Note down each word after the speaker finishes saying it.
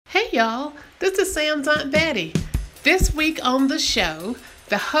y'all, this is Sam's Aunt Betty. This week on the show,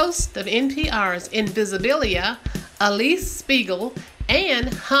 the host of NPR's Invisibilia, Alix Spiegel,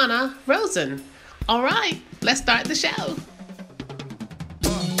 and Hanna Rosin. All right, let's start the show.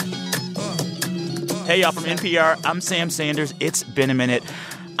 Hey, y'all, from NPR, I'm Sam Sanders. It's been a minute.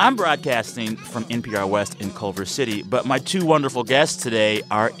 I'm broadcasting from NPR West in Culver City, but my two wonderful guests today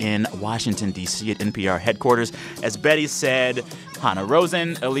are in Washington, D.C. at NPR headquarters. As Betty said, Hanna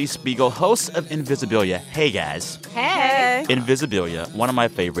Rosin, Alix Spiegel, hosts of Invisibilia. Hey, guys. Hey. Invisibilia, one of my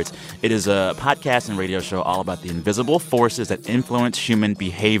favorites. It is a podcast and radio show all about the invisible forces that influence human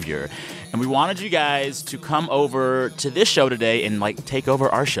behavior. And we wanted you guys to come over to this show today and, take over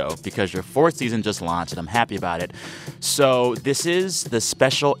our show because your fourth season just launched, and I'm happy about it. So this is the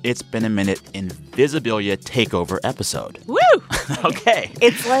special It's Been a Minute Invisibilia takeover episode. Woo! Okay.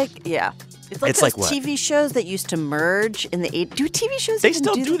 It's like those like what? TV shows that used to merge in the 80s. Do TV shows They even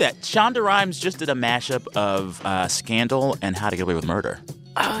still do that. Shonda Rhimes just did a mashup of Scandal and How to Get Away with Murder.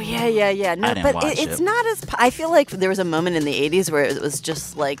 Oh, yeah. No, I didn't but watch it's it. not as... I feel like there was a moment in the 80s where it was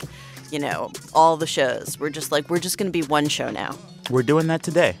just all the shows. We're just going to be one show now. We're doing that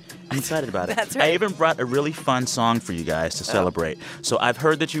today. I'm excited about it. That's right. I even brought a really fun song for you guys to celebrate. So I've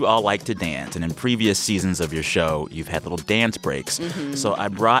heard that you all like to dance, and in previous seasons of your show, you've had little dance breaks. Mm-hmm. So I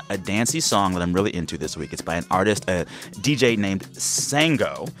brought a dancey song that I'm really into this week. It's by an artist, a DJ named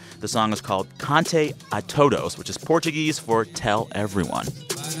Sango. The song is called Cante a Todos, which is Portuguese for Tell Everyone.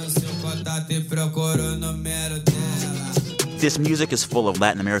 This music is full of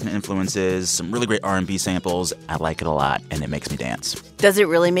Latin American influences, some really great R&B samples. I like it a lot, and it makes me dance. Does it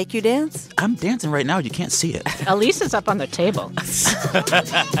really make you dance? I'm dancing right now. You can't see it. Alix is up on the table.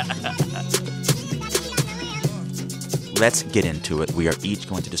 Let's get into it. We are each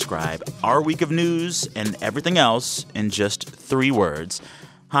going to describe our week of news and everything else in just 3 words.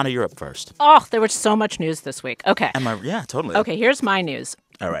 Hanna, you're up first. Oh, there was so much news this week. Okay. Yeah, totally. Okay, here's my news.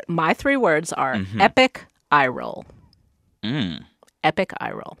 All right. My 3 words are epic eye roll. Epic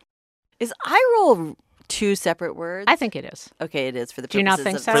eye roll. Is eye roll 2 separate words? I think it is. Okay, it is for the purposes Do you not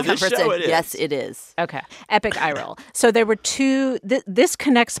think of so? For this comfort. show, it is. Yes, it is. Okay. Epic eye roll. So there were 2. This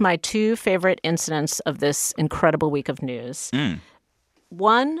connects my 2 favorite incidents of this incredible week of news.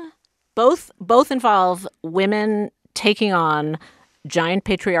 One, both involve women taking on giant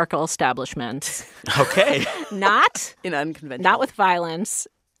patriarchal establishments. Okay. Not Unconventional. Not with violence,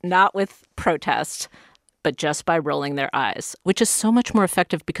 not with protest, but just by rolling their eyes, which is so much more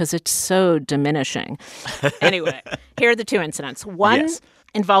effective because it's so diminishing. Anyway, here are the 2 incidents. One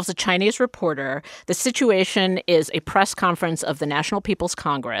involves a Chinese reporter. The situation is a press conference of the National People's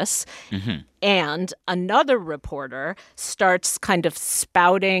Congress. And another reporter starts kind of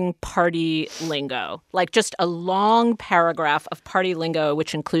spouting party lingo, like just a long paragraph of party lingo,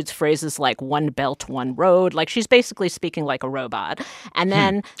 which includes phrases like one belt, one road. Like she's basically speaking like a robot. And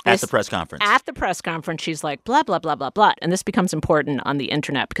then At the press conference. At the press conference, she's like, blah, blah, blah, blah, blah. And this becomes important on the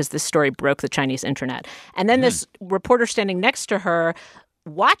internet because this story broke the Chinese internet. And then this reporter standing next to her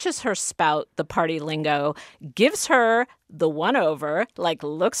watches her spout the party lingo, gives her the one over,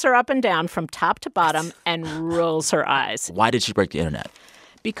 looks her up and down from top to bottom and rolls her eyes. Why did she break the internet?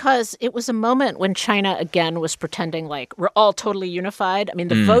 Because it was a moment when China, again, was pretending like we're all totally unified. I mean,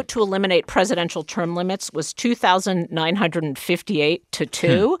 the vote to eliminate presidential term limits was 2,958 to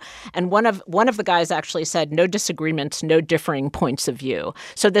 2. And one of the guys actually said, no disagreements, no differing points of view.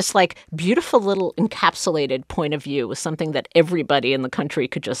 So this beautiful little encapsulated point of view was something that everybody in the country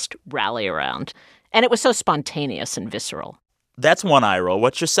could just rally around. And it was so spontaneous and visceral. That's one eye roll.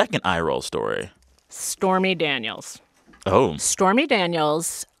 What's your second eye roll story? Stormy Daniels. Oh. Stormy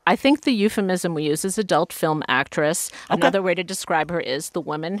Daniels, I think the euphemism we use is adult film actress. Okay. Another way to describe her is the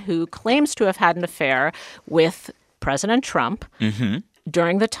woman who claims to have had an affair with President Trump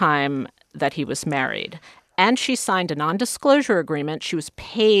during the time that he was married. And she signed a non-disclosure agreement. She was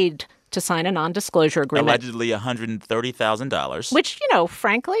paid to sign a non-disclosure agreement. Allegedly $130,000. Which,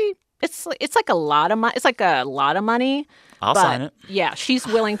 frankly, it's like a lot of money. It's like a lot of money. I'll sign it. Yeah, she's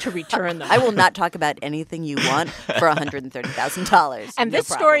willing to return them. I will not talk about anything you want for $130,000. And this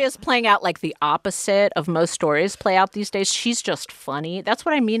story is playing out like the opposite of most stories play out these days. She's just funny. That's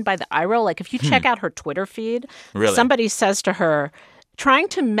what I mean by the eye roll. If you check out her Twitter feed, somebody says to her, trying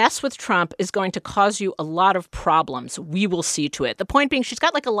to mess with Trump is going to cause you a lot of problems. We will see to it. The point being, she's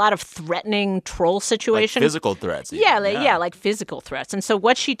got a lot of threatening troll situations. Like physical threats. Like physical threats. And so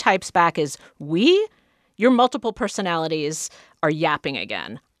what she types back is, your multiple personalities are yapping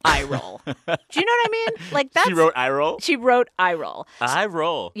again. eye roll. Do you know what I mean? Like that's She wrote eye roll? She wrote eye roll. Eye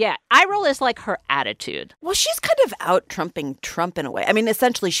roll. Yeah, eye roll is like her attitude. Well, she's kind of out-Trumping Trump in a way. I mean,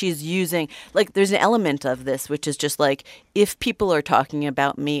 essentially, she's using, like, there's an element of this, which is just like, if people are talking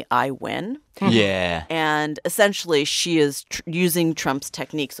about me, I win. Yeah. And essentially, she is using Trump's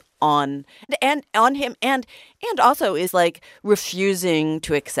techniques on him, and also is like refusing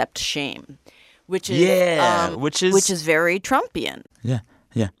to accept shame, which is which is very Trumpian.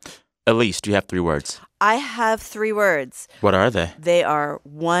 Yeah. Elise, do you have 3 words? I have 3 words. What are they? They are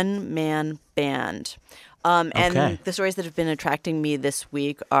one-man band. Okay. And the stories that have been attracting me this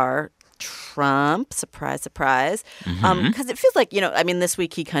week are Trump, surprise, surprise. Because it feels like, I mean, this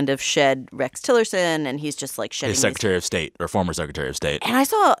week he kind of shed Rex Tillerson, and he's just like shedding His Secretary of State, or former Secretary of State. And I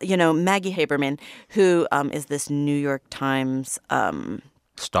saw, Maggie Haberman, who is this New York Times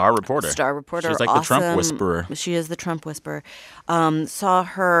Star reporter. She's like the Trump whisperer. She is the Trump whisperer. Saw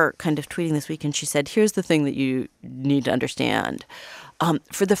her kind of tweeting this week, and she said, here's the thing that you need to understand.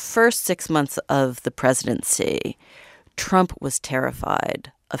 For the first 6 months of the presidency, Trump was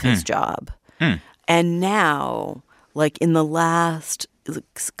terrified of his job. And now, like in the last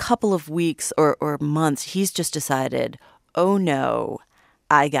couple of weeks or months, he's just decided, oh no,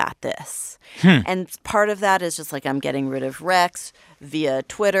 I got this. And part of that is just like, I'm getting rid of Rex via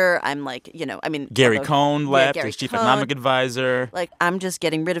Twitter. I'm like, Gary Cohn left, Gary his chief Cohn. economic advisor. Like, I'm just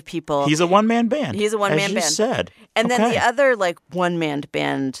getting rid of people. He's a one-man band. He's a one-man as you band. said. And then Okay. the other, like, one-man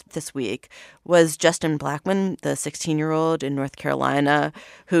band this week was Justin Blackmon, the 16-year-old in North Carolina,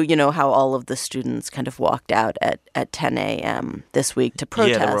 who, how all of the students kind of walked out at 10 a.m. this week to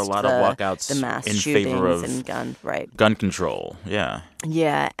protest there were a lot of walkouts the mass in shootings favor of and gun control. Yeah.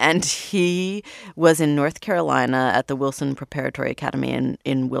 Yeah, and he was in North Carolina at the Wilson Preparatory Academy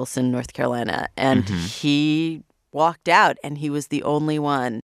in Wilson, North Carolina, and he walked out, and he was the only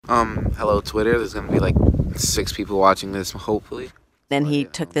one. Hello, Twitter. There's going to be like 6 people watching this, hopefully. Then he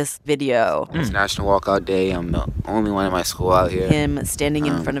took this video, It's National Walkout Day. I'm the only one in my school out here. him standing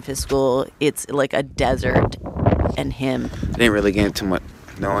in front of his school. It's like a desert, and him. I didn't really get into much.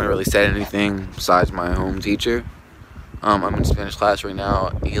 No one really said anything besides my home teacher. I'm in Spanish class right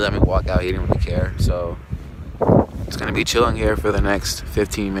now. He let me walk out. He didn't really care. So it's going to be chilling here for the next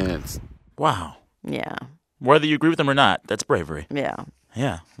 15 minutes. Wow. Yeah, Whether you agree with them or not, that's bravery. yeah.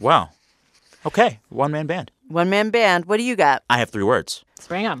 Yeah. Wow. Okay. One-man band. One-man band. What do you got? I have 3 words.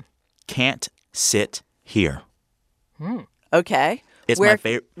 Bring 'em. Can't sit here. Okay. It's my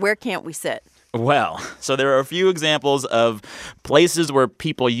favorite. Where can't we sit? Well, so there are a few examples of places where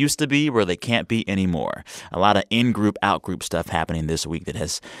people used to be where they can't be anymore. A lot of in-group, out-group stuff happening this week that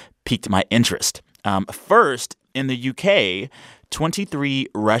has piqued my interest. First, in the UK, 23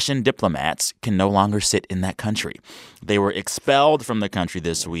 Russian diplomats can no longer sit in that country. They were expelled from the country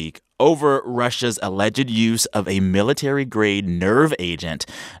this week over Russia's alleged use of a military-grade nerve agent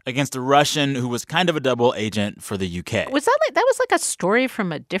against a Russian who was kind of a double agent for the UK. Was that was like a story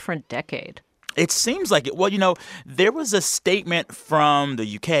from a different decade? It seems like it. Well, there was a statement from the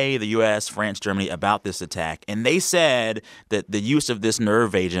UK, the US, France, Germany about this attack, and they said that the use of this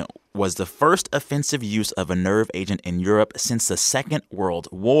nerve agent was the first offensive use of a nerve agent in Europe since the Second World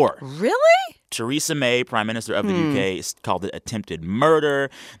War. Really? Theresa May, Prime Minister of the UK, called it attempted murder.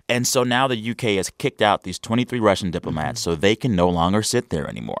 And so now the UK has kicked out these 23 Russian diplomats so they can no longer sit there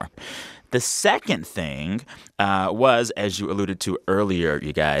anymore. The second thing was, as you alluded to earlier,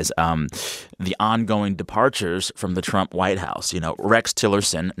 you guys, the ongoing departures from the Trump White House. Rex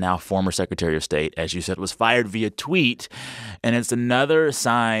Tillerson, now former Secretary of State, as you said, was fired via tweet. And it's another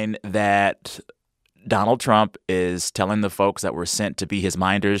sign that Donald Trump is telling the folks that were sent to be his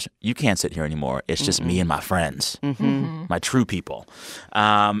minders, you can't sit here anymore. It's just me and my friends, my true people.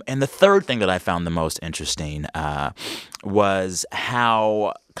 And the third thing that I found the most interesting was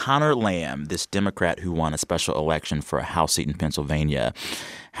how Conor Lamb, this Democrat who won a special election for a House seat in Pennsylvania,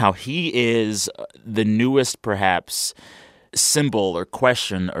 how he is the newest, perhaps, symbol or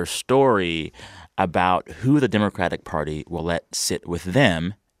question or story about who the Democratic Party will let sit with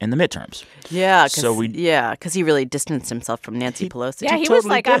them in the midterms. Yeah, So because he really distanced himself from Nancy Pelosi. Yeah, he totally was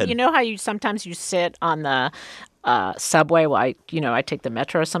like, did. you know how sometimes you sit on the subway. Well, I take the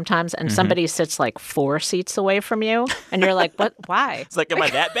metro sometimes, and somebody sits like 4 seats away from you, and you're like, "What? Why?" It's like, am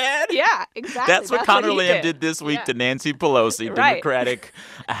I that bad? Yeah, exactly. That's what Conor he Lamb did this week Yeah. to Nancy Pelosi, Right. Democratic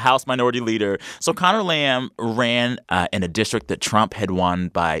House Minority Leader. So Conor Lamb ran in a district that Trump had won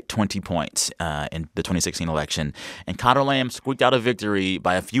by 20 points in the 2016 election. And Conor Lamb squeaked out a victory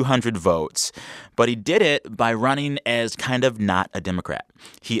by a few hundred votes. But he did it by running as kind of not a Democrat.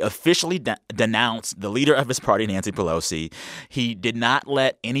 He officially denounced the leader of his party, Nancy Pelosi. He did not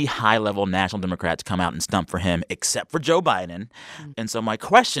let any high-level national Democrats come out and stump for him except for Joe Biden. And so my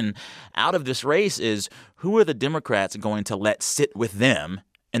question out of this race is, who are the Democrats going to let sit with them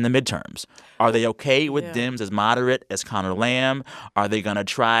in the midterms? Are they okay with Dems as moderate as Conor Lamb? Are they going to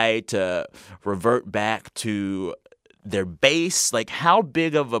try to revert back to their base? Like, how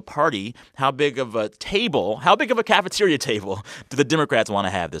big of a party, how big of a table, how big of a cafeteria table do the Democrats want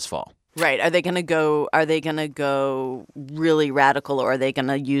to have this fall? Right. Are they going to go really radical, or are they going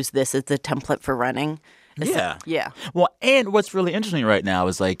to use this as the template for running? Yeah. Well, and what's really interesting right now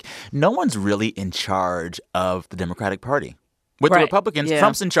is, like, no one's really in charge of the Democratic Party. With the Republicans,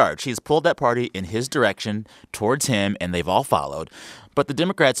 Trump's in charge. He's pulled that party in his direction towards him, and they've all followed. But the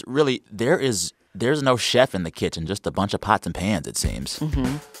Democrats, really, there's no chef in the kitchen, just a bunch of pots and pans, it seems.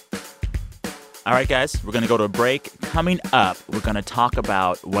 Mm-hmm. All right, guys, we're going to go to a break. Coming up, we're going to talk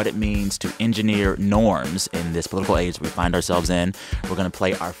about what it means to engineer norms in this political age we find ourselves in. We're going to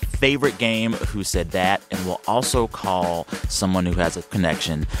play our favorite game, Who Said That? And we'll also call someone who has a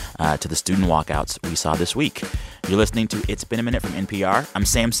connection to the student walkouts we saw this week. You're listening to It's Been a Minute from NPR. I'm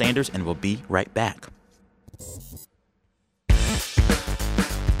Sam Sanders, and we'll be right back.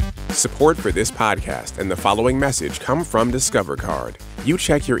 Support for this podcast and the following message come from Discover Card. You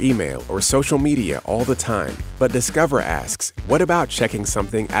check your email or social media all the time, but Discover asks, what about checking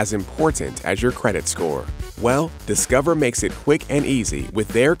something as important as your credit score? Well, Discover makes it quick and easy with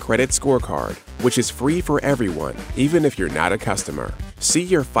their credit scorecard, which is free for everyone, even if you're not a customer. See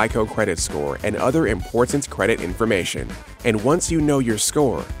your FICO credit score and other important credit information. And once you know your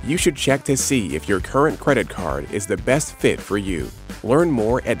score, you should check to see if your current credit card is the best fit for you. Learn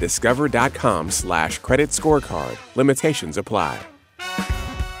more at discover.com/credit scorecard. Limitations apply.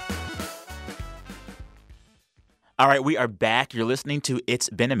 All right, we are back. You're listening to It's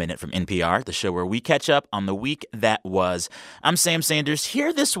Been a Minute from NPR, the show where we catch up on the week that was. I'm Sam Sanders,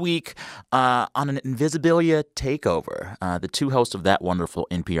 here this week on an Invisibilia takeover. The two hosts of that wonderful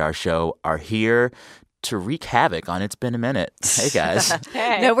NPR show are here to wreak havoc on It's Been a Minute. Hey, guys.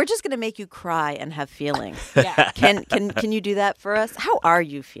 Hey. No, we're just going to make you cry and have feelings. Yeah. Can you do that for us? How are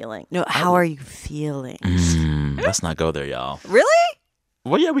you feeling? No, how are you feeling? Let's not go there, y'all. Really?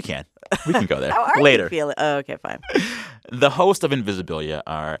 Well, yeah, we can. We can go there. How are later. you feeling? Oh, okay, fine. The hosts of Invisibilia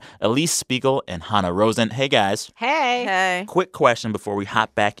are Elise Spiegel and Hannah Rosen. Hey, guys. Hey. Hey. Quick question before we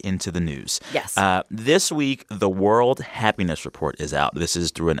hop back into the news. Yes. This week, the World Happiness Report is out. This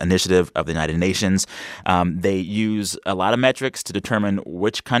is through an initiative of the United Nations. They use a lot of metrics to determine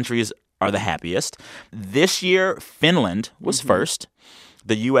which countries are the happiest. This year, Finland was first.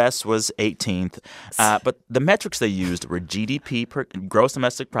 The U.S. was 18th. But the metrics they used were GDP, gross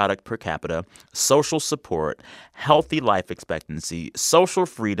domestic product per capita, social support, healthy life expectancy, social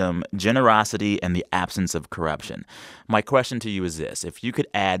freedom, generosity, and the absence of corruption. My question to you is this. If you could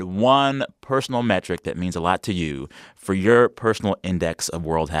add one personal metric that means a lot to you for your personal index of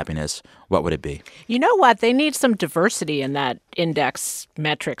world happiness, what would it be? You know what? They need some diversity in that index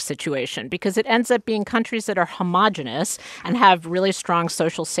metric situation because it ends up being countries that are homogenous and have really strong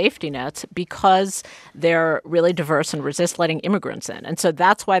social safety nets because they're really diverse and resist letting immigrants in. And so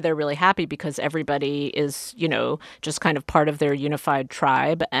that's why they're really happy because everybody is, just kind of part of their unified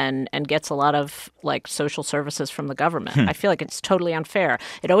tribe and gets a lot of like social services from the government. I feel like it's totally unfair.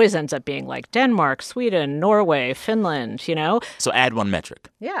 It always ends up being like Denmark, Sweden, Norway, Finland, So add one metric.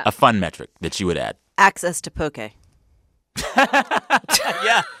 Yeah. A fun metric that you would add. Access to poke. Yeah.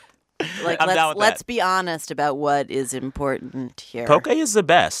 Like, I'm down with let's that. be honest about what is important here. Poke is the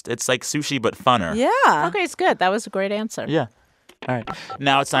best. It's like sushi, but funner. Yeah. Okay, it's good. That was a great answer. Yeah. All right.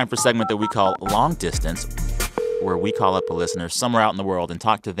 Now it's time for a segment that we call Long Distance, where we call up a listener somewhere out in the world and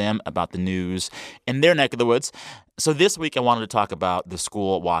talk to them about the news in their neck of the woods. So this week I wanted to talk about the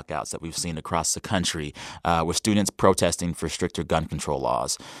school walkouts that we've seen across the country with students protesting for stricter gun control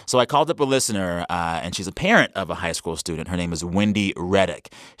laws. So I called up a listener, and she's a parent of a high school student. Her name is Wendy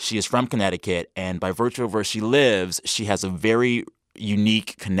Reddick. She is from Connecticut, and by virtue of where she lives, she has a very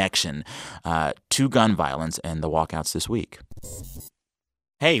unique connection to gun violence and the walkouts this week.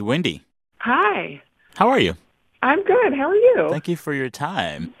 Hey, Wendy. Hi. How are you? I'm good. How are you? Thank you for your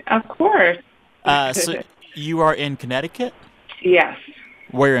time. Of course. So you are in Connecticut? Yes.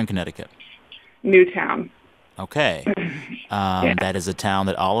 Where in Connecticut? Newtown. Okay. That is a town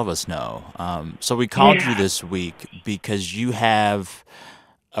that all of us know. So we called you this week because you have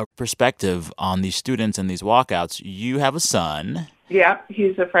a perspective on these students and these walkouts. You have a son. Yep.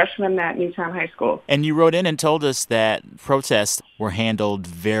 He's a freshman at Newtown High School. And you wrote in and told us that protests were handled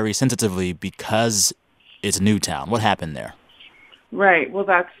very sensitively because it's Newtown. What happened there? Right. Well,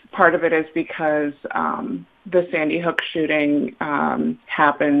 that's part of it is because the Sandy Hook shooting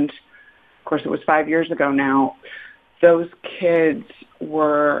happened, of course, it was 5 years ago now. Those kids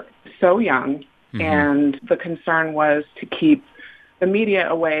were so young, and the concern was to keep the media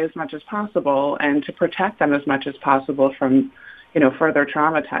away as much as possible and to protect them as much as possible from, further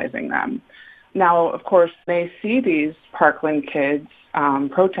traumatizing them. Now, of course, they see these Parkland kids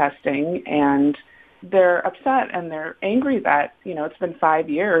protesting, and they're upset and they're angry that, it's been 5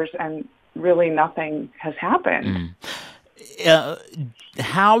 years and really nothing has happened.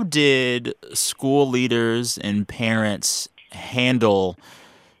 How did school leaders and parents handle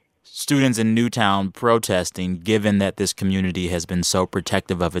students in Newtown protesting, given that this community has been so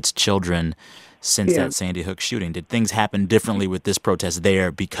protective of its children since that Sandy Hook shooting? Did things happen differently with this protest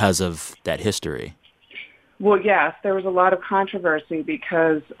there because of that history? Well, yes, there was a lot of controversy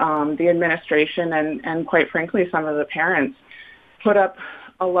because the administration and quite frankly, some of the parents put up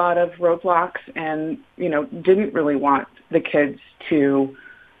a lot of roadblocks and, didn't really want the kids to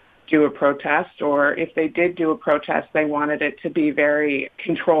do a protest, or if they did do a protest, they wanted it to be very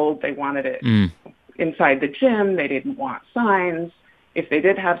controlled. They wanted it inside the gym. They didn't want signs. If they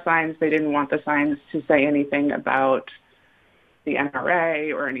did have signs, they didn't want the signs to say anything about the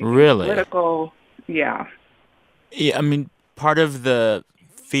NRA or anything political. Yeah. Yeah, I mean, part of the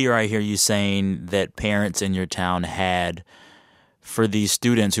fear I hear you saying that parents in your town had for these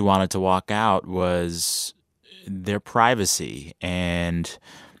students who wanted to walk out was their privacy. And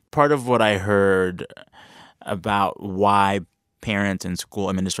part of what I heard about why parents and school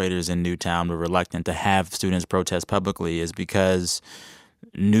administrators in Newtown were reluctant to have students protest publicly is because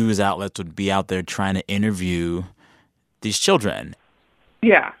news outlets would be out there trying to interview these children.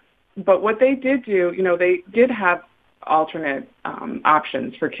 Yeah. But what they did do, they did have alternate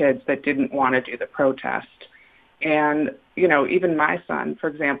options for kids that didn't want to do the protest. And, even my son, for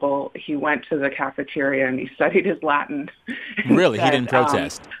example, he went to the cafeteria and he studied his Latin. Really? He didn't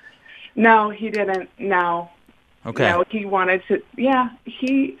protest? No, he didn't. No. Okay. No, he wanted to. Yeah,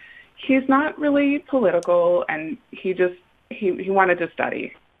 he's not really political, and he wanted to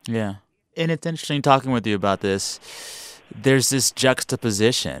study. Yeah. And it's interesting talking with you about this. There's this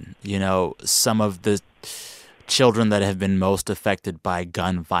juxtaposition, some of the children that have been most affected by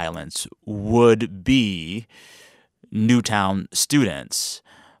gun violence would be Newtown students,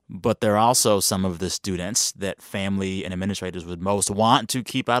 but there are also some of the students that family and administrators would most want to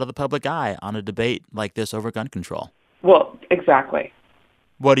keep out of the public eye on a debate like this over gun control. Well, exactly.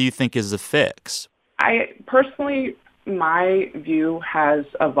 What do you think is the fix? Personally, my view has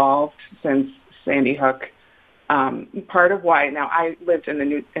evolved since Sandy Hook. Part of why now I lived in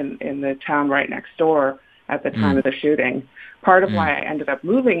the town right next door at the time of the shooting. Part of why I ended up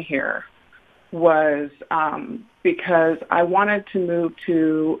moving here was because I wanted to move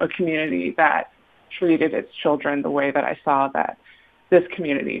to a community that treated its children the way that I saw that this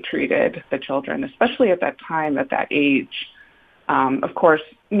community treated the children, especially at that time, at that age. Of course,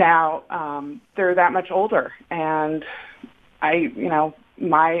 now they're that much older, and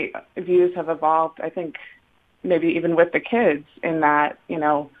my views have evolved, I think, maybe even with the kids, in that,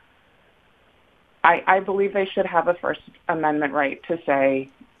 I believe they should have a First Amendment right to say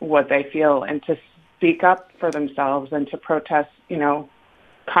what they feel and to speak up for themselves and to protest,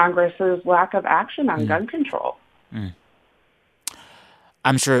 Congress's lack of action on gun control.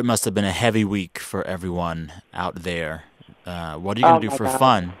 I'm sure it must have been a heavy week for everyone out there. What are you going to do for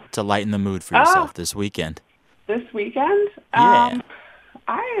fun to lighten the mood for yourself this weekend? This weekend? Yeah.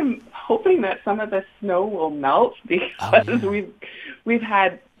 I am hoping that some of the snow will melt because we've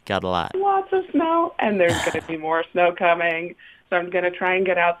had got a lot. Lots of snow, and there's going to be more snow coming. So I'm going to try and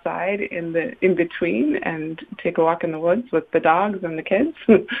get outside in between and take a walk in the woods with the dogs and the kids.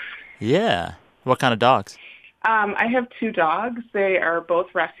 Yeah. What kind of dogs? I have two dogs. They are both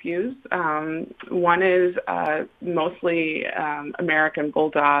rescues. One is mostly American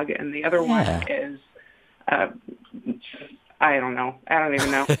Bulldog, and the other one is, I don't know. I don't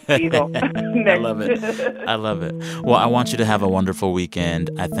even know. Beagle. I love it. I love it. Well, I want you to have a wonderful weekend.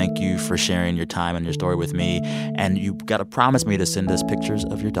 I thank you for sharing your time and your story with me. And you got to promise me to send us pictures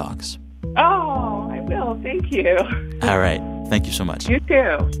of your dogs. Oh, I will. Thank you. All right. Thank you so much. You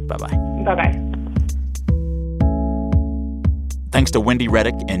too. Bye-bye. Bye-bye. Thanks to Wendy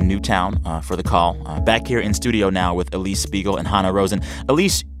Reddick in Newtown for the call. Back here in studio now with Elise Spiegel and Hannah Rosen.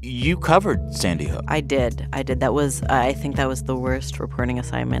 Elise, you covered Sandy Hook. I did. That was, I think that was the worst reporting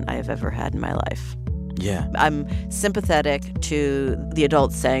assignment I've ever had in my life. Yeah. I'm sympathetic to the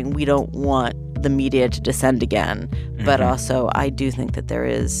adults saying we don't want the media to descend again. But also, I do think that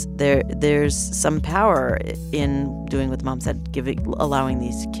there's some power in doing what the mom said, allowing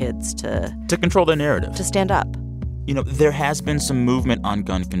these kids to control their narrative, to stand up. You know, there has been some movement on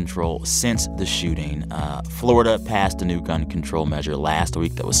gun control since the shooting. Florida passed a new gun control measure last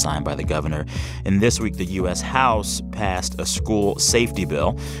week that was signed by the governor. And this week, the U.S. House passed a school safety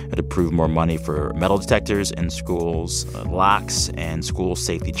bill that approved more money for metal detectors in schools, locks, and school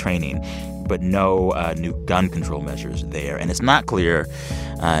safety training. But no new gun control measures there. And it's not clear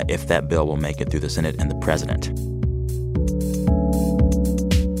if that bill will make it through the Senate and the president.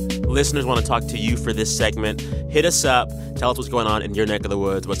 Listeners want to talk to you for this segment. Hit us up. Tell us what's going on in your neck of the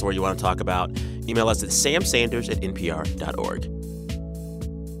woods. What's the word you want to talk about? Email us at samsanders@npr.org.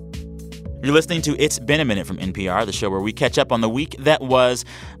 You're listening to It's Been a Minute from NPR, the show where we catch up on the week that was.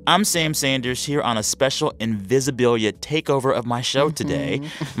 I'm Sam Sanders here on a special Invisibilia takeover of my show today.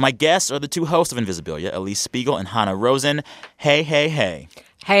 My guests are the two hosts of Invisibilia, Alix Spiegel and Hanna Rosin. Hey, hey, hey.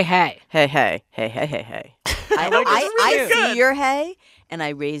 Hey, hey. Hey, hey, hey, hey, hey, hey. I see your hey, and I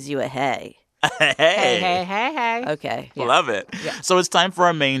raise you a hey. Hey. Hey, hey, hey. Okay. Yeah. Love it. Yeah. So it's time for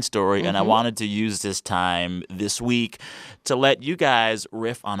our main story, and I wanted to use this time this week to let you guys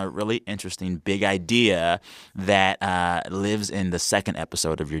riff on a really interesting big idea that lives in the second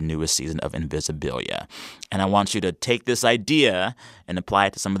episode of your newest season of Invisibilia. And I want you to take this idea and apply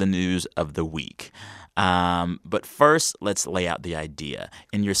it to some of the news of the week. But first, let's lay out the idea.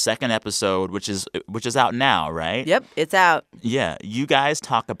 In your second episode, which is out now, right? Yep, it's out. Yeah, you guys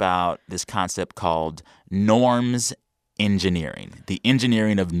talk about this concept called norms engineering, the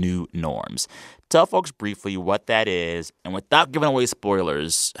engineering of new norms. Tell folks briefly what that is, and without giving away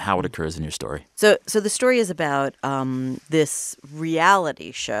spoilers, how it occurs in your story. So the story is about this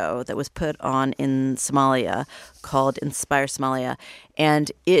reality show that was put on in Somalia called Inspire Somalia,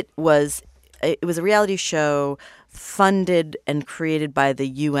 and it was a reality show funded and created by the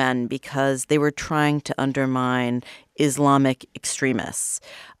UN because they were trying to undermine Islamic extremists.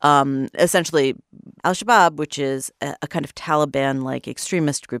 Essentially, Al-Shabaab, which is a kind of Taliban-like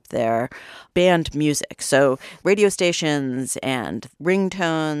extremist group there, banned music. So radio stations and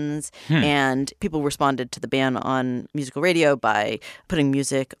ringtones, and people responded to the ban on musical radio by putting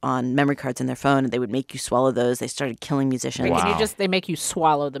music on memory cards in their phone, and they would make you swallow those. They started killing musicians. Wow. They make you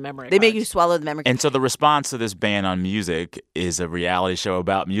swallow the memory They cards. make you swallow the memory cards. And so the response to this ban on music is a reality show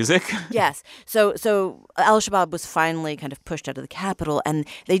about music? Yes. So Al-Shabaab was finally kind of pushed out of the capital, and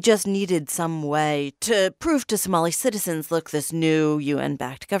they just needed some way to prove to Somali citizens, look, this new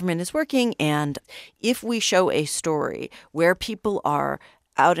UN-backed government is working, and if we show a story where people are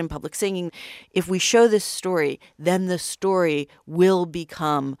out in public singing, if we show this story, then the story will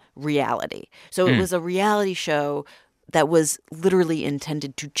become reality. So it was a reality show that was literally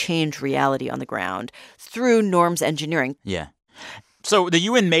intended to change reality on the ground through norms engineering. Yeah. So the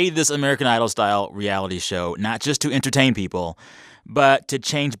UN made this American Idol-style reality show not just to entertain people, but to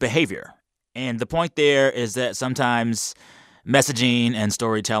change behavior. And the point there is that sometimes messaging and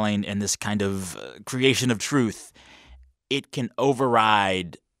storytelling and this kind of creation of truth, it can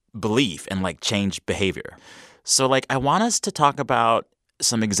override belief and, change behavior. So, I want us to talk about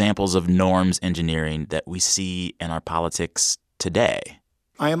some examples of norms engineering that we see in our politics today.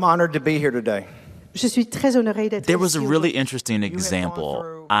 I am honored to be here today. Je suis très honorée d'être There was a ici really aujourd'hui. interesting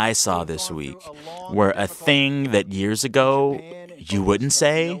example I saw this week where a thing that years ago you wouldn't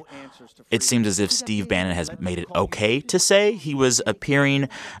say, it seems as if Steve Bannon has made it okay to say. He was appearing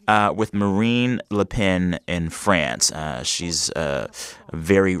with Marine Le Pen in France. She's a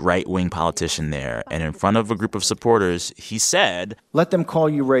very right-wing politician there. And in front of a group of supporters, he said, Let them call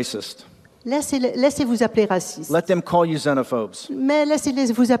you racist. Laissez-vous appeler raciste. Let them call you xenophobes. Mais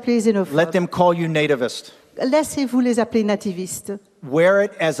laissez-les vous appeler xénophobes. Let them call you nativist. Laissez-vous les appeler nativistes. Wear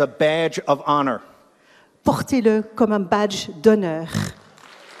it as a badge of honor. Portez-le comme un badge d'honneur.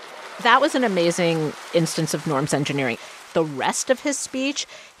 That was an amazing instance of norms engineering. The rest of his speech,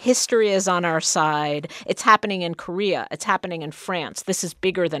 history is on our side. It's happening in Korea. It's happening in France. This is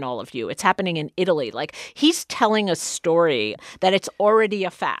bigger than all of you. It's happening in Italy. He's telling a story that it's already a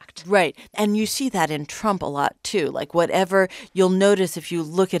fact. Right. And you see that in Trump a lot, too. Whatever you'll notice if you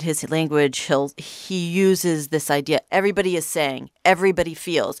look at his language, he uses this idea. Everybody is saying, everybody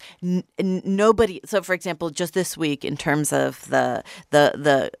feels. Nobody. So, for example, just this week, in terms of the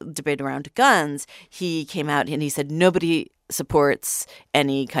debate around guns, he came out and he said, nobody supports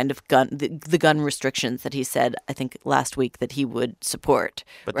any kind of the gun restrictions that he said, I think, last week that he would support.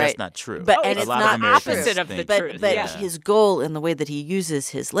 But right? that's not true. But it's it's lot not of Americans opposite of the think- truth. But Yeah. his goal in the way that he uses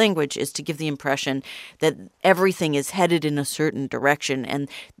his language is to give the impression that everything is headed in a certain direction, and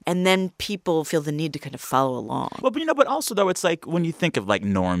then people feel the need to kind of follow along. Well, but also, though, it's like when you think of like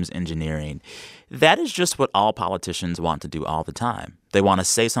norms engineering, that is just what all politicians want to do all the time. They want to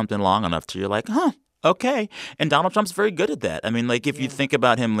say something long enough till you're like, huh, okay. And Donald Trump's very good at that. I mean, like if you think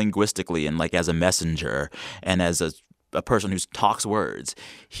about him linguistically and like as a messenger and as a person who talks words,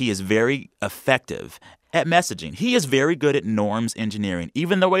 he is very effective at messaging. He is very good at norms engineering.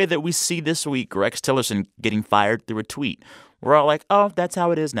 Even the way that we see this week Rex Tillerson getting fired through a tweet. We're all like, oh, that's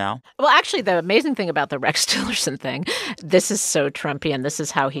how it is now. Well, actually, the amazing thing about the Rex Tillerson thing, this is so Trumpian, this is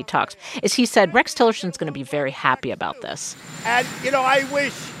how he talks, is he said Rex Tillerson's going to be very happy about this. And, I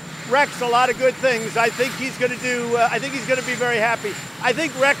wish Rex a lot of good things. I think he's going to be very happy. I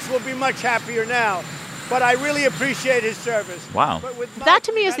think Rex will be much happier now. But I really appreciate his service. Wow. That,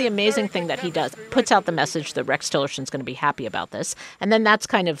 to me, is the amazing thing that he does. Puts out the message that Rex Tillerson's going to be happy about this. And then that's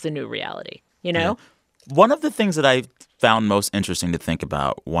kind of the new reality, Yeah. One of the things that I found most interesting to think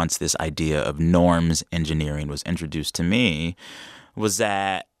about once this idea of norms engineering was introduced to me was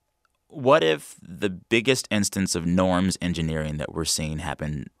that what if the biggest instance of norms engineering that we're seeing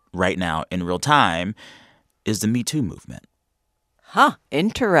happen right now in real time is the Me Too movement? Huh.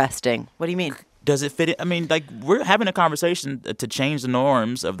 Interesting. What do you mean? Does it fit in? I mean, like, we're having a conversation to change the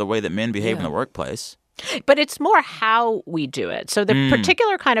norms of the way that men behave in the workplace. But it's more how we do it. So the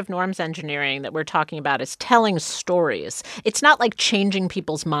particular kind of norms engineering that we're talking about is telling stories. It's not like changing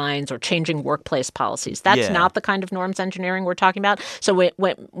people's minds or changing workplace policies. That's not the kind of norms engineering we're talking about. So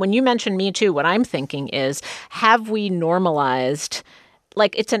when you mention Me Too, what I'm thinking is, have we normalized...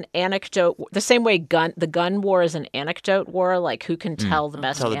 Like, it's an anecdote, the same way the gun war is an anecdote war, like who can tell the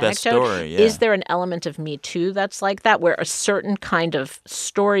best anecdote. Best story, yeah. Is there an element of Me Too that's like that, where a certain kind of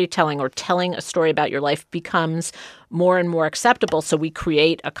storytelling or telling a story about your life becomes more and more acceptable, so we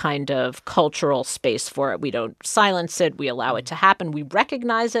create a kind of cultural space for it. We don't silence it. We allow it to happen. We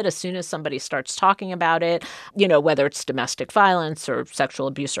recognize it as soon as somebody starts talking about it, whether it's domestic violence or sexual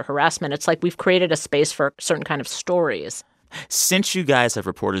abuse or harassment. It's like we've created a space for certain kind of stories. Since you guys have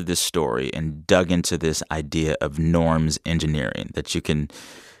reported this story and dug into this idea of norms engineering, that you can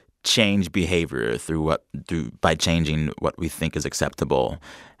change behavior by changing what we think is acceptable,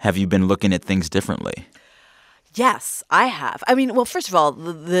 have you been looking at things differently? Yes, I have. I mean, well, first of all,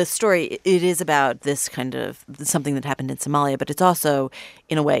 the story, it is about this kind of something that happened in Somalia, but it's also,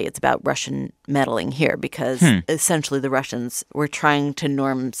 in a way, it's about Russian meddling here because essentially the Russians were trying to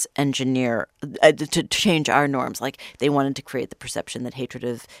norms engineer, to change our norms. Like they wanted to create the perception that hatred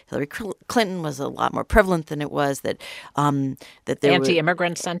of Hillary Clinton was a lot more prevalent than it was, that there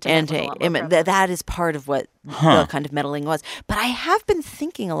anti-immigrant sentiment. That is part of what the kind of meddling was. But I have been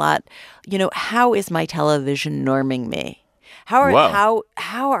thinking a lot, how is my television norming me? How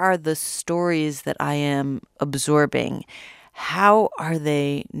are the stories that I am absorbing, how are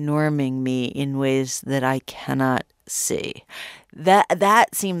they norming me in ways that I cannot see? That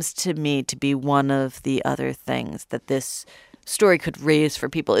seems to me to be one of the other things that this story could raise for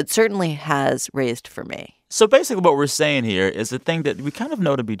people. It certainly has raised for me. So basically what we're saying here is the thing that we kind of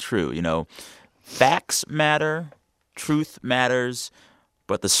know to be true. Facts matter, truth matters,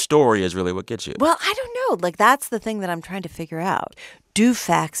 but the story is really what gets you. Well, I don't know. Like, that's the thing that I'm trying to figure out. Do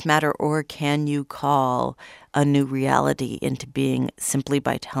facts matter, or can you call a new reality into being simply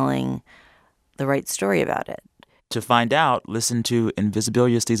by telling the right story about it? To find out, listen to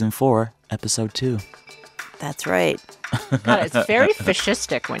Invisibilia Season 4, Episode 2. That's right. God, it's very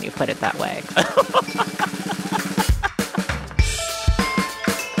fascistic when you put it that way.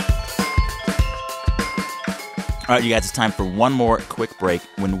 All right, you guys, it's time for one more quick break.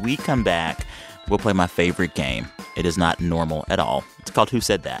 When we come back, we'll play my favorite game. It is not normal at all. It's called Who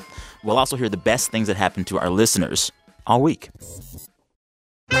Said That? We'll also hear the best things that happened to our listeners all week.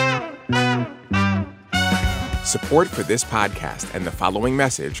 Support for this podcast and the following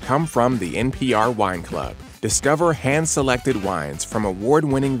message come from the NPR Wine Club. Discover hand-selected wines from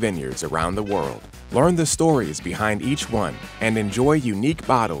award-winning vineyards around the world. Learn the stories behind each one and enjoy unique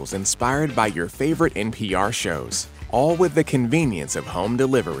bottles inspired by your favorite NPR shows, all with the convenience of home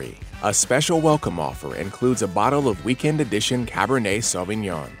delivery. A special welcome offer includes a bottle of Weekend Edition Cabernet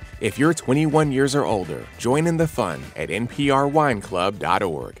Sauvignon. If you're 21 years or older, join in the fun at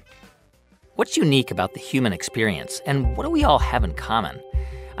nprwineclub.org. What's unique about the human experience, and what do we all have in common?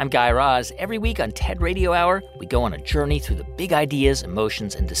 I'm Guy Raz. Every week on TED Radio Hour, we go on a journey through the big ideas,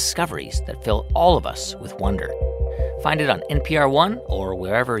 emotions, and discoveries that fill all of us with wonder. Find it on NPR One or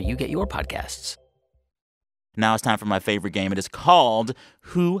wherever you get your podcasts. Now it's time for my favorite game. It is called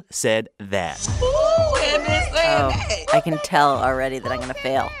Who Said That? I can tell already that I'm going to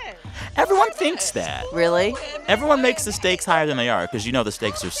fail. Everyone thinks that. Really? Everyone makes the stakes higher than they are because you know the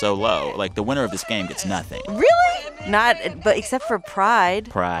stakes are so low. Like, the winner of this game gets nothing. Really? Not, but except for pride.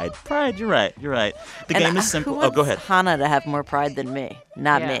 Pride, you're right. The game is simple. Who Go ahead. wants Hannah to have more pride than me?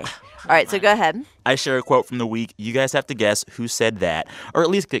 Not Yeah. me. All right, so go ahead. I share a quote from the week. You guys have to guess who said that, or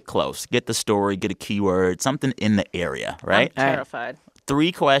at least get close. Get the story, get a keyword, something in the area, right? I'm terrified.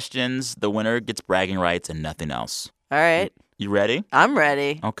 3 questions. The winner gets bragging rights and nothing else. All right. You ready? I'm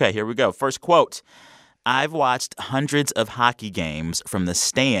ready. Okay, here we go. First quote. I've watched hundreds of hockey games from the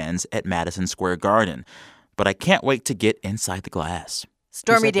stands at Madison Square Garden, but I can't wait to get inside the glass.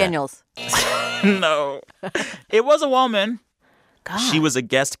 Stormy said that? Daniels. No. It was a woman. God. She was a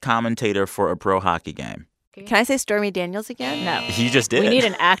guest commentator for a pro hockey game. Can I say Stormy Daniels again? No. You just did. We need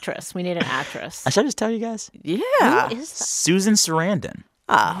an actress. Should I just tell you guys? Yeah. Who is that? Susan Sarandon.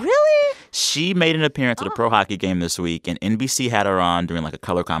 Really? She made an appearance at a pro hockey game this week, and NBC had her on doing like a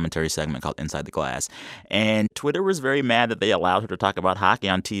color commentary segment called Inside the Glass. And Twitter was very mad that they allowed her to talk about hockey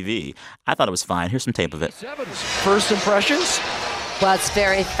on TV. I thought it was fine. Here's some tape of it. First impressions? Well, it's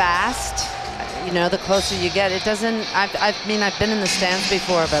very fast. You know, the closer you get, it doesn't. I mean, I've been in the stands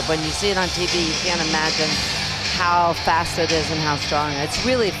before, but when you see it on TV, you can't imagine how fast it is and how strong. It's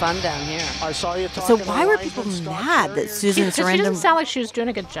really fun down here. I saw you talking. So why were people mad that Susan Because she didn't Sarandon... sound like she was doing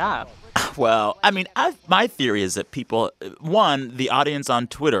a good job. Well, I mean, my theory is that people, one, the audience on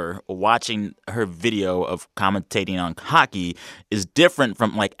Twitter watching her video of commentating on hockey is different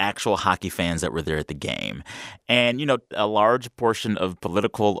from like actual hockey fans that were there at the game. And, you know, a large portion of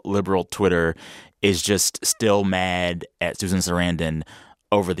political liberal Twitter is just still mad at Susan Sarandon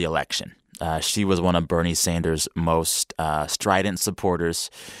over the election. She was one of Bernie Sanders' most strident supporters.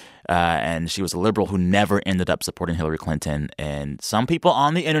 And she was a liberal who never ended up supporting Hillary Clinton. And some people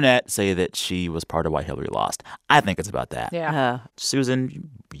on the internet say that she was part of why Hillary lost. I think it's about that. Yeah.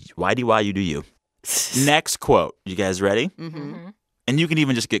 Susan, why you do you? Next quote. You guys ready? Mm-hmm. And you can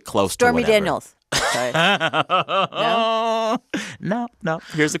even just get close Stormy to whatever. Daniels. Sorry. No.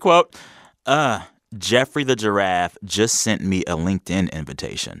 Here's the quote. Jeffrey the Giraffe just sent me a LinkedIn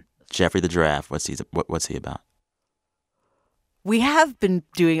invitation. Jeffrey the Giraffe, what's he about? We have been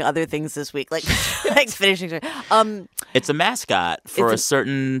doing other things this week, like finishing. It's a mascot for a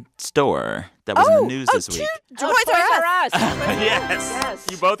certain store that was in the news this week. Toys R Us. Yes.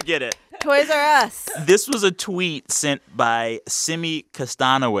 You both get it. Toys R Us. This was a tweet sent by Simi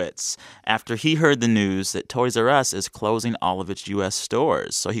Kostanowitz after he heard the news that Toys R Us is closing all of its U.S.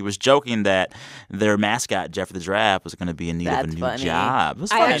 stores. So he was joking that their mascot, Jeffrey the Giraffe, was going to be in need of a new job. It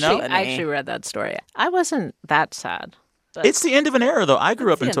was funny, I actually read that story. I wasn't that sad. But it's the end of an era, though. I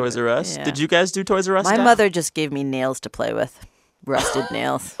grew up in Toys R Us. Yeah. Did you guys do Toys R Us My stuff? mother just gave me nails to play with. Rusted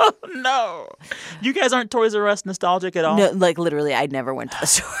nails. Oh, no. You guys aren't Toys R Us nostalgic at all? No, like literally, I never went to the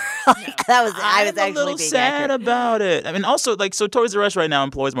store. I was actually a little being sad accurate. about it. I mean, also, so Toys R Us right now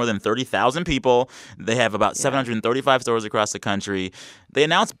employs more than 30,000 people. They have about 735 stores across the country. They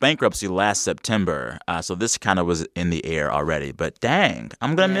announced bankruptcy last September, so this kind of was in the air already. But dang,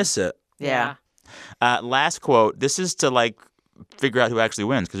 I'm going to miss it. Yeah. Last quote. This is to, figure out who actually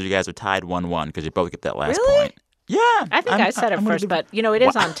wins because you guys are tied 1-1 because you both get that last point. Yeah. I think I said it first, but, it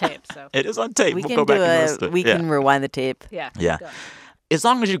is on tape. So It is on tape. We We'll can go back and listen to it. We can rewind the tape. Yeah. Go. As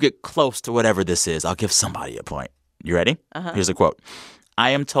long as you get close to whatever this is, I'll give somebody a point. You ready? Uh-huh. Here's a quote. I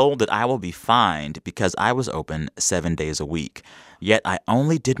am told that I will be fined because I was open 7 days a week, yet I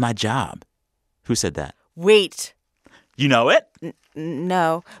only did my job. Who said that? Wait. You know it?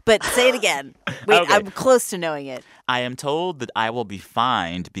 No, but say it again. Wait, Okay. I'm close to knowing it. I am told that I will be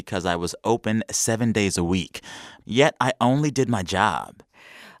fined because I was open 7 days a week, yet I only did my job.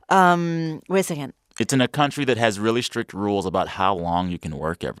 Wait a second. It's in a country that has really strict rules about how long you can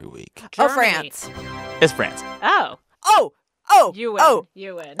work every week. Oh, France. It's France. Oh. You win. Oh.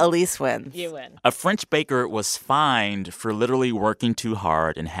 You win. Elise wins. You win. A French baker was fined for literally working too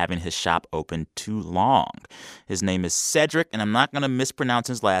hard and having his shop open too long. His name is Cedric, and I'm not going to mispronounce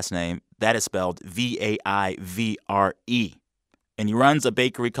his last name. That is spelled Vaivre. And he runs a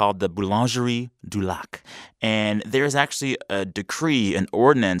bakery called the Boulangerie du Lac. And there's actually a decree, an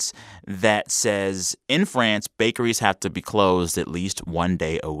ordinance that says in France, bakeries have to be closed at least 1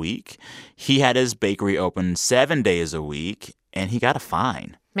 day a week. He had his bakery open 7 days a week, and he got a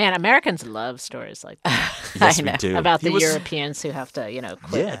fine. Man, Americans love stories like that. Yes, we do. About He the was- Europeans who have to,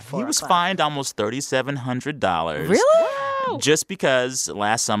 quit Yeah, at 4 he was o'clock. fined almost $3,700. Really? Just because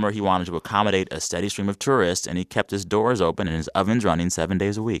last summer he wanted to accommodate a steady stream of tourists and he kept his doors open and his ovens running 7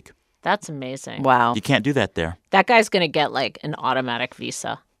 days a week. That's amazing. Wow. You can't do that there. That guy's going to get like an automatic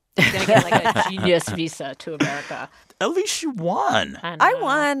visa. He's going to get like a genius visa to America. At least you won. I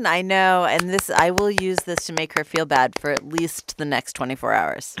won. I know. And I will use this to make her feel bad for at least the next 24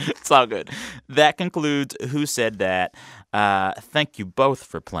 hours. It's all good. That concludes Who Said That. Thank you both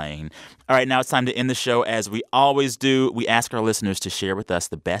for playing. All right, now it's time to end the show as we always do. We ask our listeners to share with us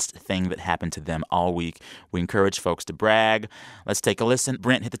the best thing that happened to them all week. We encourage folks to brag. Let's take a listen.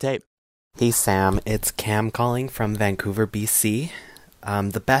 Brent, hit the tape. Hey, Sam. It's Cam calling from Vancouver, BC.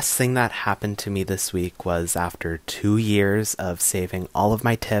 The best thing that happened to me this week was after 2 years of saving all of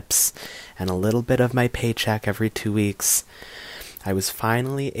my tips and a little bit of my paycheck every 2 weeks, I was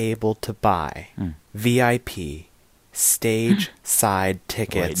finally able to buy VIP stage side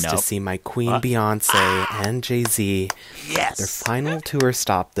tickets to see my Queen Beyonce and Jay-Z at their final tour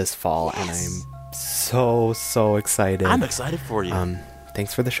stop this fall, and I'm so excited. I'm excited for you.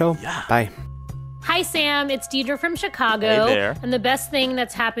 Thanks for the show. Yeah. Bye. Hi, Sam. It's Deidre from Chicago. Hey there. And the best thing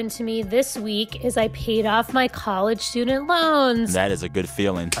that's happened to me this week is I paid off my college student loans. That is a good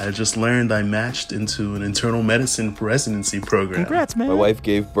feeling. I just learned I matched into an internal medicine residency program. Congrats, man. My wife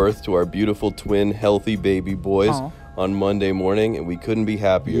gave birth to our beautiful twin healthy baby boys on Monday morning, and we couldn't be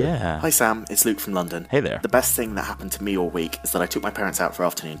happier. Yeah. Hi, Sam. It's Luke from London. Hey there. The best thing that happened to me all week is that I took my parents out for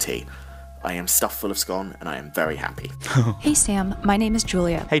afternoon tea. I am stuffed full of scone, and I am very happy. Hey, Sam. My name is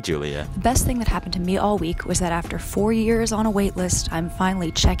Julia. Hey, Julia. The best thing that happened to me all week was that after 4 years on a wait list, I'm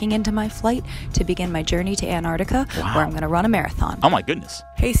finally checking into my flight to begin my journey to Antarctica, where I'm going to run a marathon. Oh, my goodness.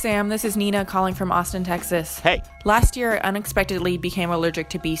 Hey, Sam. This is Nina calling from Austin, Texas. Hey. Last year, I unexpectedly became allergic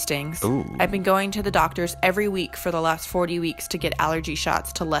to bee stings. Ooh. I've been going to the doctors every week for the last 40 weeks to get allergy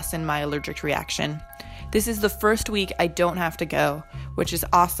shots to lessen my allergic reaction. This is the first week I don't have to go, which is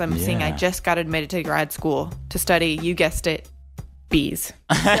awesome, seeing I just got admitted to grad school to study, you guessed it, bees.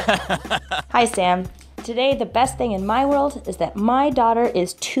 Hi, Sam. Today, the best thing in my world is that my daughter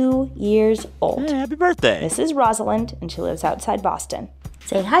is 2 years old. Hey, happy birthday. This is Rosalind, and she lives outside Boston.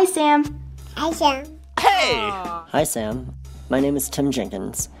 Say hi, Sam. Hi, Sam. Hey! Hi, Sam. My name is Tim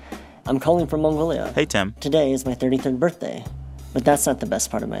Jenkins. I'm calling from Mongolia. Hey, Tim. Today is my 33rd birthday, but that's not the best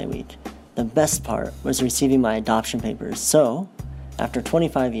part of my week. The best part was receiving my adoption papers. So, after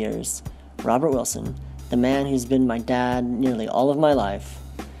 25 years, Robert Wilson, the man who's been my dad nearly all of my life,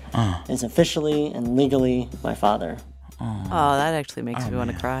 is officially and legally my father. Oh, that actually makes me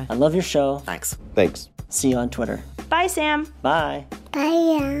want to cry. I love your show. Thanks. See you on Twitter. Bye, Sam. Bye.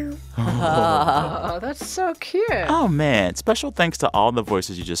 Bye. Oh, that's so cute. Oh, man. Special thanks to all the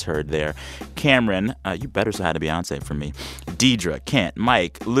voices you just heard there. Cameron, you better say hi to Beyonce for me. Deidre, Kent,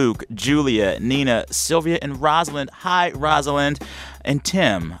 Mike, Luke, Julia, Nina, Sylvia, and Rosalind. Hi, Rosalind. And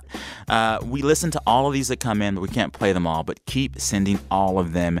Tim. We listen to all of these that come in, but we can't play them all. But keep sending all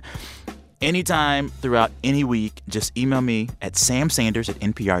of them. Anytime throughout any week, just email me at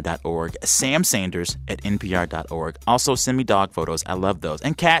samsanders@npr.org. samsanders@npr.org. Also, send me dog photos. I love those.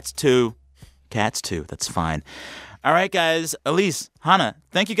 And cats, too. Cats, too. That's fine. All right, guys. Elise, Hannah,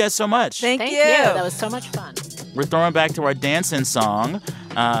 thank you guys so much. Thank you. That was so much fun. We're throwing back to our dancing song,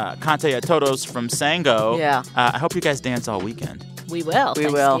 Cante a Todos from Sango. Yeah. I hope you guys dance all weekend. We will. We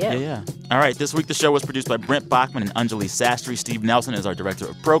thanks will. to you. Yeah. All right. This week, the show was produced by Brent Bachman and Anjali Sastry. Steve Nelson is our director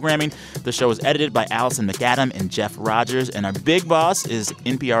of programming. The show is edited by Allison McAdam and Jeff Rogers. And our big boss is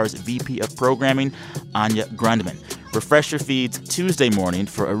NPR's VP of Programming, Anya Grundman. Refresh your feeds Tuesday morning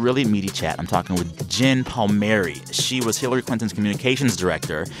for a really meaty chat. I'm talking with Jen Palmieri. She was Hillary Clinton's communications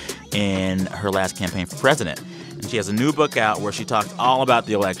director in her last campaign for president. And she has a new book out where she talks all about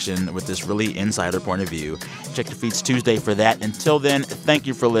the election with this really insider point of view. Check your feeds Tuesday for that. Until then, thank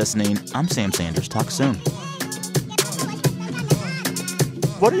you for listening. I'm Sam Sanders. Talk soon.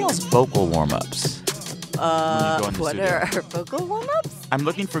 What are y'all's vocal warm-ups? What are our vocal warm-ups? I'm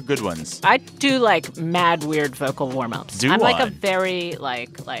looking for good ones. I do like mad weird vocal warm-ups. Do I'm like a one. very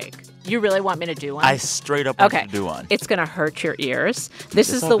like you really want me to do one? I straight up want okay. you to do one. It's going to hurt your ears. This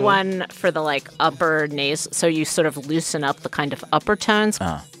It's is all the good. one for the like upper nase, so you sort of loosen up the kind of upper tones.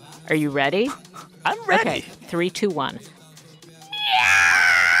 Are you ready? I'm ready. Okay, 3, 2, 1.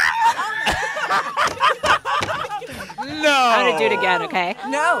 No. I'm going to do it again, okay?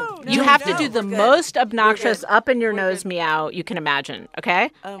 No. You have to do the most obnoxious up in your nose meow you can imagine, okay?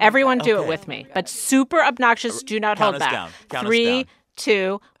 Everyone do it with me. But super obnoxious, do not Count hold us back. down. Count us 3, down.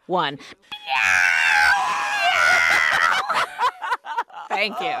 2, 1.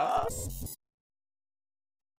 Thank you.